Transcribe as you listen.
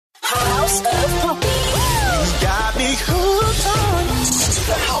House of Poppy. You got me hooked on.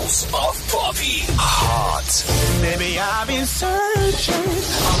 The House of Poppy. Hot. Maybe I've been searching.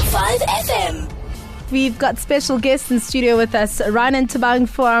 On 5FM. We've got special guests in studio with us, Ryan and Thabang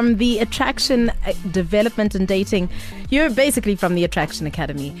from the Attraction Development and Dating. You're basically from the Attraction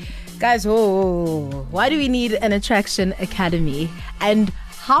Academy. Guys, why do we need an Attraction Academy? And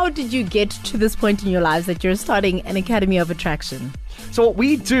how did you get to this point in your lives that you're starting an Academy of Attraction? So what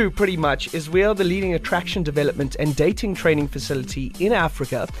we do pretty much is we are the leading attraction development and dating training facility in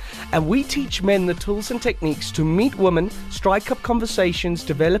Africa, and we teach men the tools and techniques to meet women, strike up conversations,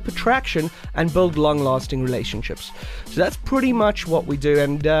 develop attraction, and build long-lasting relationships. So that's pretty much what we do,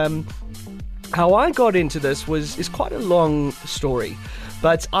 and how I got into this is quite a long story.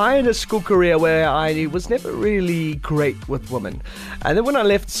 But I had a school career where I was never really great with women. And then when I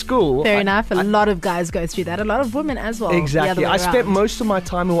left school... Fair enough. A lot of guys go through that. A lot of women as well. Exactly. I spent most of my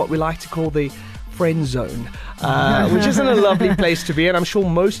time in what we like to call the friend zone, which isn't a lovely place to be. And I'm sure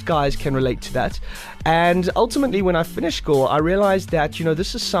most guys can relate to that. And ultimately, when I finished school, I realized that,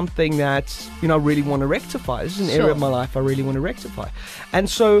 this is something that, I really want to rectify. This is an area of my life I really want to rectify. And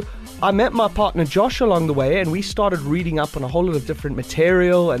so I met my partner Josh along the way, and we started reading up on a whole lot of different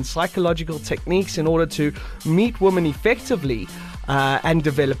material and psychological techniques in order to meet women effectively and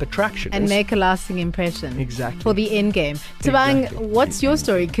develop attraction. And make a lasting impression. Exactly. For the end game. Thabang, what's your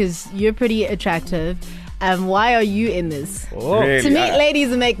story? Because you're pretty attractive. Why are you in this? Really? To meet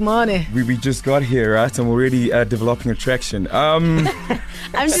ladies and make money. We just got here, right? And we're already developing attraction. I'm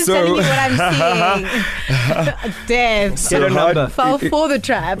just telling you what I'm seeing. Damn. Get a number. Fall for the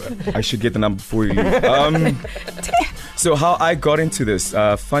trap. I should get the number for you. So how I got into this,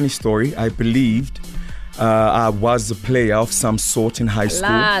 funny story. I believed I was a player of some sort in high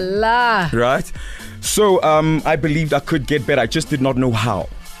school. Right? So I believed I could get better. I just did not know how.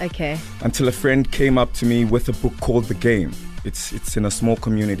 Okay. Until a friend came up to me with a book called The Game. It's in a small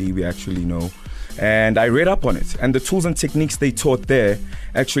community we actually know. And I read up on it. And the tools and techniques they taught there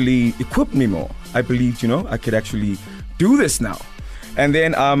actually equipped me more. I believed, I could actually do this now. And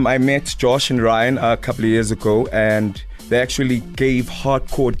then I met Josh and Ryan a couple of years ago, and they actually gave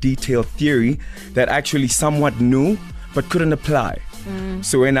hardcore detailed theory that I actually somewhat knew but couldn't apply.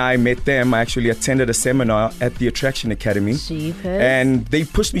 So when I met them, I actually attended a seminar at the Attraction Academy. And they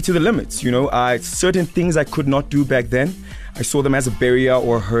pushed me to the limits. Certain things I could not do back then, I saw them as a barrier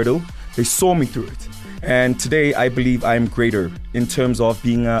or a hurdle. They saw me through it. And today I believe I'm greater in terms of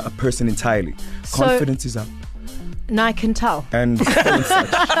being a person entirely. Confidence is up. No, I can tell. And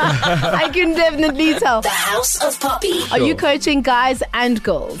I can definitely tell. The House of Poppy. Are you coaching guys and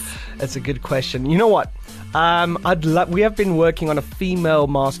girls? That's a good question. You know what? We have been working on a female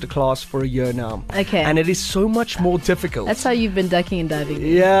masterclass for a year now. Okay. And it is so much more difficult. That's how you've been ducking and diving.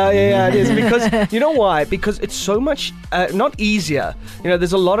 Yeah, it is. Because, you know why? Because it's so much, not easier.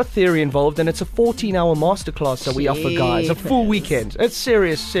 There's a lot of theory involved, and it's a 14-hour masterclass that we offer guys. A full weekend. It's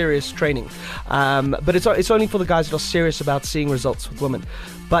serious training. But it's only for the guys that are serious about seeing results with women.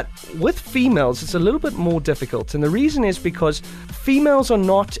 But with females, it's a little bit more difficult. And the reason is because females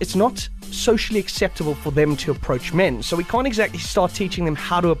it's not socially acceptable for them to approach men. So we can't exactly start teaching them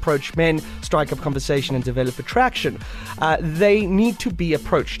how to approach men, strike up conversation, and develop attraction. They need to be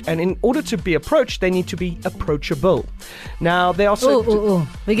approached. And in order to be approached, they need to be approachable. Now, they also...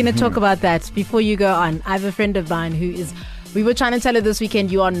 We're going to talk about that before you go on. I have a friend of mine who is... We were trying to tell her this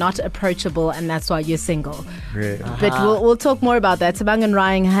weekend you are not approachable, and that's why you're single. Really? But we'll talk more about that. Thabang and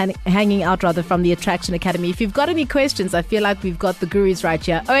Ryan hanging out from the Attraction Academy. If you've got any questions, I feel like we've got the gurus right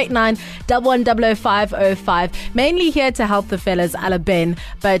here. 089 110 505. Mainly here to help the fellas, a la Ben.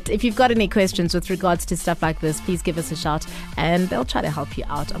 But if you've got any questions with regards to stuff like this, please give us a shout, and they'll try to help you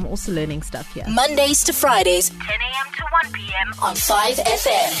out. I'm also learning stuff here. Mondays to Fridays, 10 a.m. to 1 p.m. on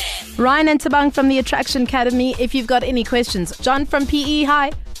 5FM. Ryan and Thabang from the Attraction Academy. If you've got any questions, John from PE,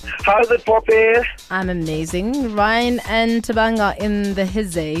 hi. How's it, Poppy? I'm amazing. Ryan and Thabang are in the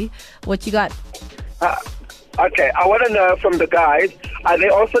hizzy. What you got? Okay, I want to know from the guys, are they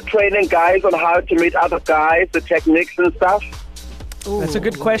also training guys on how to meet other guys, the techniques and stuff? Ooh. That's a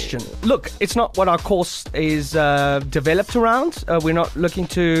good question. Look, it's not what our course is developed around. We're not looking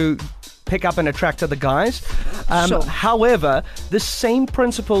to pick up and attract other guys. Sure. However, the same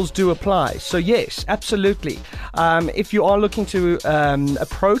principles do apply. So yes, absolutely. If you are looking to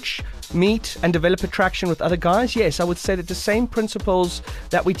approach meet and develop attraction with other guys, yes, I would say that the same principles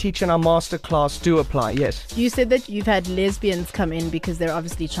that we teach in our masterclass do apply, yes. You said that you've had lesbians come in because they're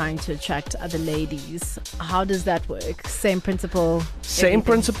obviously trying to attract other ladies. How does that work? Same principle? Same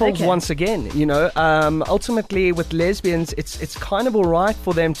principles once again, ultimately with lesbians, it's kind of all right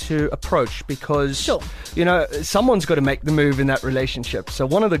for them to approach because, someone's got to make the move in that relationship. So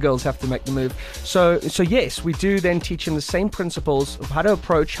one of the girls have to make the move. So yes, we do then teach them the same principles of how to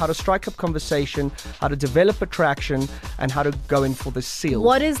approach, how to strike up conversation, how to develop attraction, and how to go in for the seal.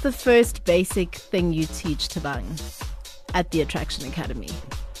 What is the first basic thing you teach Thabang at the Attraction Academy?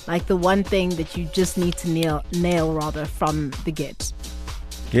 Like the one thing that you just need to nail from the get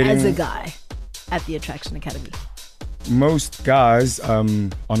as a guy at the Attraction Academy? Most guys are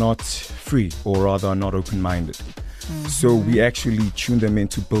not free, or rather are not open-minded. So we actually tune them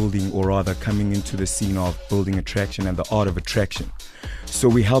into building, or rather coming into the scene of building attraction and the art of attraction. So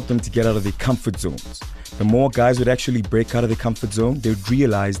we help them to get out of their comfort zones. The more guys would actually break out of their comfort zone, they would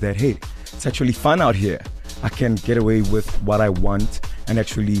realize that, hey, it's actually fun out here. I can get away with what I want and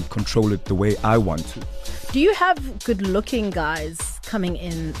actually control it the way I want to. Do you have good-looking guys coming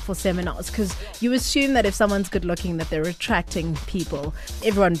in for seminars? Because you assume that if someone's good-looking, that they're attracting people.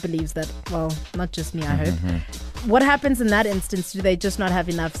 Everyone believes that. Well, not just me, I hope. What happens in that instance? Do they just not have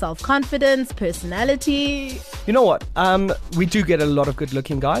enough self-confidence, personality? You know what? We do get a lot of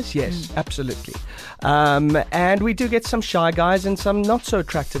good-looking guys. Yes, absolutely. And we do get some shy guys and some not so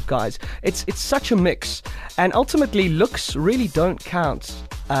attractive guys. It's such a mix. And ultimately, looks really don't count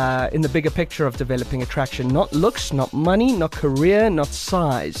in the bigger picture of developing attraction. Not looks, not money, not career, not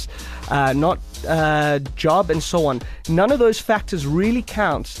size, not job, and so on. None of those factors really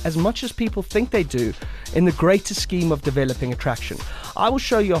count as much as people think they do in the greater scheme of developing attraction. I will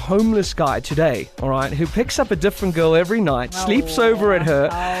show you a homeless guy today, all right, who picks up a different girl every night, sleeps over at her,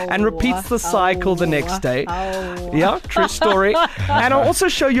 and repeats the cycle the next day. Yeah, true story. And I'll also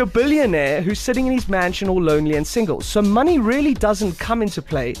show you a billionaire who's sitting in his mansion all lonely and single. So money really doesn't come into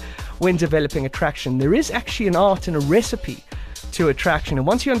play when developing attraction. There is actually an art and a recipe to attraction. And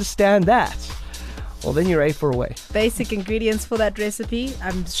once you understand that, well, then you're A for away. Basic ingredients for that recipe.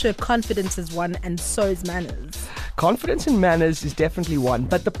 I'm sure confidence is one, and so is manners. Confidence and manners is definitely one.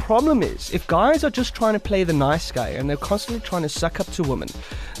 But the problem is, if guys are just trying to play the nice guy and they're constantly trying to suck up to women,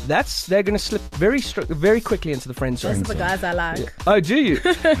 they're going to slip very quickly into the friend zone. Those are the guys I like. Yeah. Oh, do you?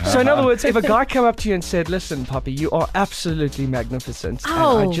 So in other words, if a guy came up to you and said, listen, puppy, you are absolutely magnificent, and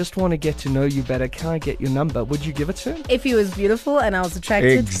I just want to get to know you better. Can I get your number? Would you give it to him? If he was beautiful and I was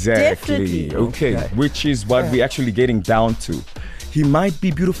attracted, exactly. Definitely. Okay. Which is what we're actually getting down to. He might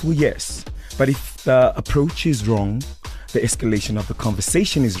be beautiful, yes, but if the approach is wrong, the escalation of the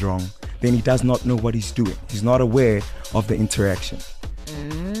conversation is wrong, then he does not know what he's doing. He's not aware of the interaction.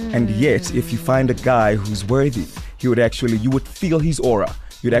 And yet, if you find a guy who's worthy, you would feel his aura.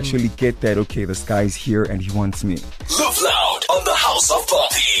 You'd actually get that, okay, this guy's here and he wants me. Love Loud on the House of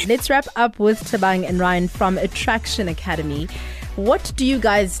Poppy. Let's wrap up with Thabang and Ryan from Attraction Academy. What do you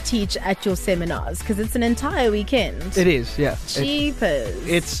guys teach at your seminars? Because it's an entire weekend. It is, yeah. Jeepers.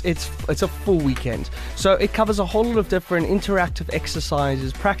 It's a full weekend. So it covers a whole lot of different interactive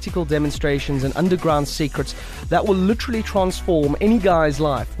exercises, practical demonstrations, and underground secrets that will literally transform any guy's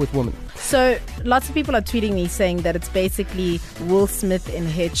life with women. So lots of people are tweeting me saying that it's basically Will Smith in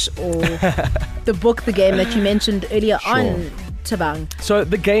Hitch, or the book, The Game, that you mentioned earlier on, Thabang. So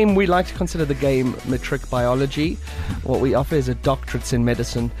the game, we like to consider the game matric biology. What we offer is a doctorate in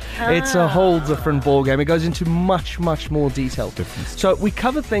medicine. It's a whole different ballgame. It goes into much, much more detail. So we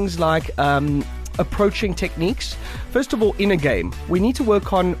cover things like approaching techniques. First of all, in a game, we need to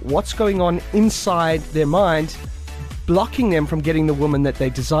work on what's going on inside their mind, blocking them from getting the woman that they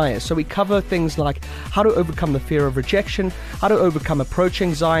desire. So we cover things like how to overcome the fear of rejection, how to overcome approach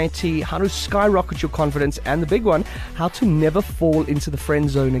anxiety, how to skyrocket your confidence, and the big one, how to never fall into the friend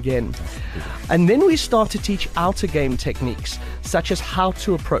zone again. And then we start to teach outer game techniques, such as how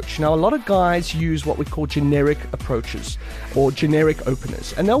to approach. Now, a lot of guys use what we call generic approaches or generic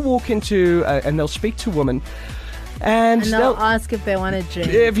openers, and they'll walk into and they'll speak to women. And they'll ask if they want to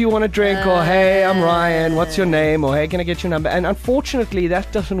drink. If you want to drink, or hey, I'm Ryan, what's your name? Or hey, can I get your number? And unfortunately,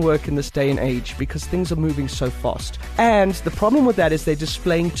 that doesn't work in this day and age because things are moving so fast. And the problem with that is they're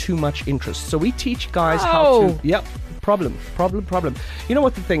displaying too much interest. So we teach guys how to... Yep. Problem. You know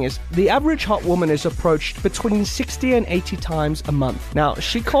what the thing is? The average hot woman is approached between 60 and 80 times a month. Now,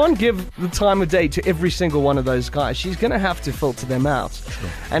 she can't give the time of day to every single one of those guys. She's going to have to filter them out. Sure.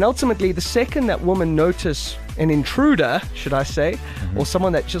 And ultimately, the second that women notice an intruder, should I say, or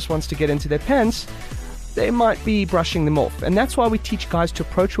someone that just wants to get into their pants, they might be brushing them off. And that's why we teach guys to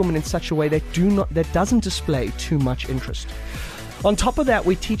approach women in such a way that doesn't display too much interest. On top of that,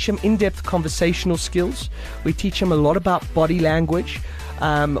 we teach them in-depth conversational skills. We teach them a lot about body language.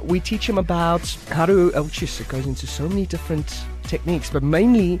 We teach them about how to, it goes into so many different techniques, but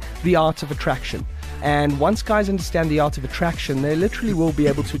mainly the art of attraction. And once guys understand the art of attraction, they literally will be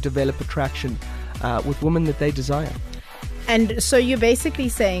able to develop attraction with women that they desire. And so you're basically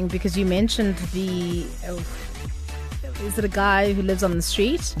saying, because you mentioned is it a guy who lives on the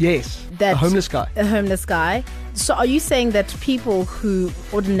street? Yes, a homeless guy. A homeless guy. So are you saying that people who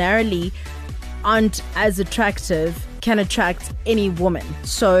ordinarily aren't as attractive can attract any woman?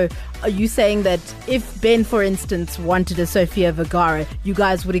 So are you saying that if Ben, for instance, wanted a Sofia Vergara, you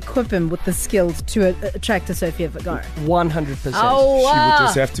guys would equip him with the skills to attract a Sofia Vergara? 100%. Oh, wow. She would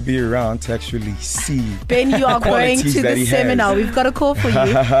just have to be around to actually see. Ben, you are going to the seminar. We've got a call for you.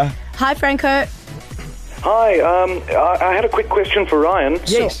 Hi, Franco. Hi, I had a quick question for Ryan.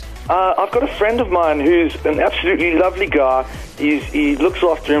 Yes. I've got a friend of mine who's an absolutely lovely guy. He looks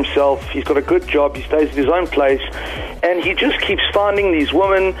after himself. He's got a good job. He stays at his own place. And he just keeps finding these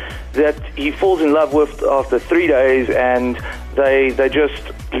women that he falls in love with after 3 days. And they just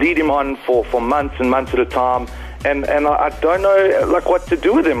lead him on for months and months at a time. And I don't know what to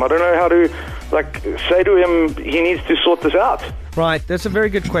do with him. I don't know how to say to him he needs to sort this out. Right, that's a very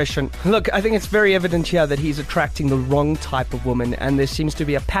good question. Look, I think it's very evident here that he's attracting the wrong type of woman, and there seems to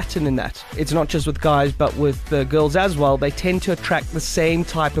be a pattern in that. It's not just with guys, but with girls as well. They tend to attract the same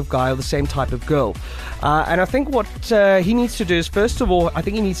type of guy or the same type of girl. And I think what he needs to do is, first of all, I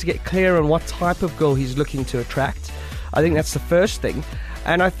think he needs to get clear on what type of girl he's looking to attract. I think that's the first thing.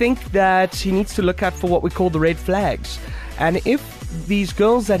 And I think that he needs to look out for what we call the red flags. And if these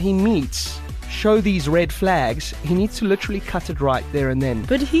girls that he meets show these red flags, he needs to literally cut it right there and then.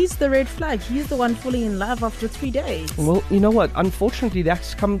 But he's the red flag. He's the one falling in love after 3 days. Well, you know what? Unfortunately,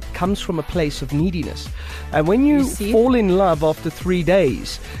 that comes from a place of neediness. And when you fall in love after 3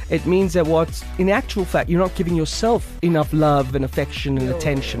 days, it means that in actual fact, you're not giving yourself enough love and affection and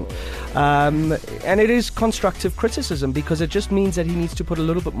attention. And it is constructive criticism, because it just means that he needs to put a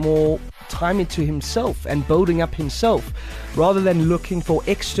little bit more time into himself and building up himself, rather than looking for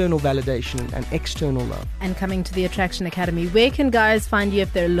external validation and external love. And coming to the Attraction Academy, where can guys find you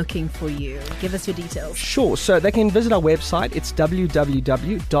if they're looking for you? Give us your details. Sure. So they can visit our website. It's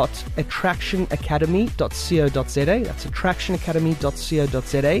www.attractionacademy.co.za. That's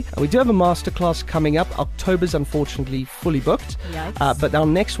attractionacademy.co.za. And we do have a masterclass coming up. October's unfortunately fully booked. But our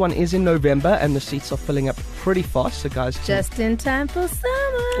next one is in November, and the seats are filling up pretty fast. So guys, just in time for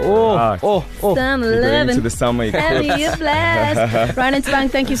summer. Summer loving into the summer. Having a blast. Ryan and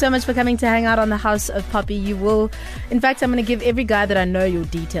Thabang, thank you so much for coming to hang out on the House of Poppy. You will, in fact, I'm going to give every guy that I know your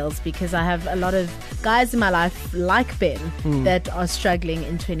details, because I have a lot of guys in my life like Ben that are struggling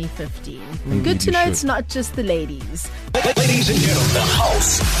in 2015. Good to know it's not just the ladies. Ladies and gentlemen, the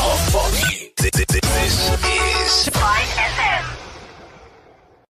House of Poppy. This is 5FM.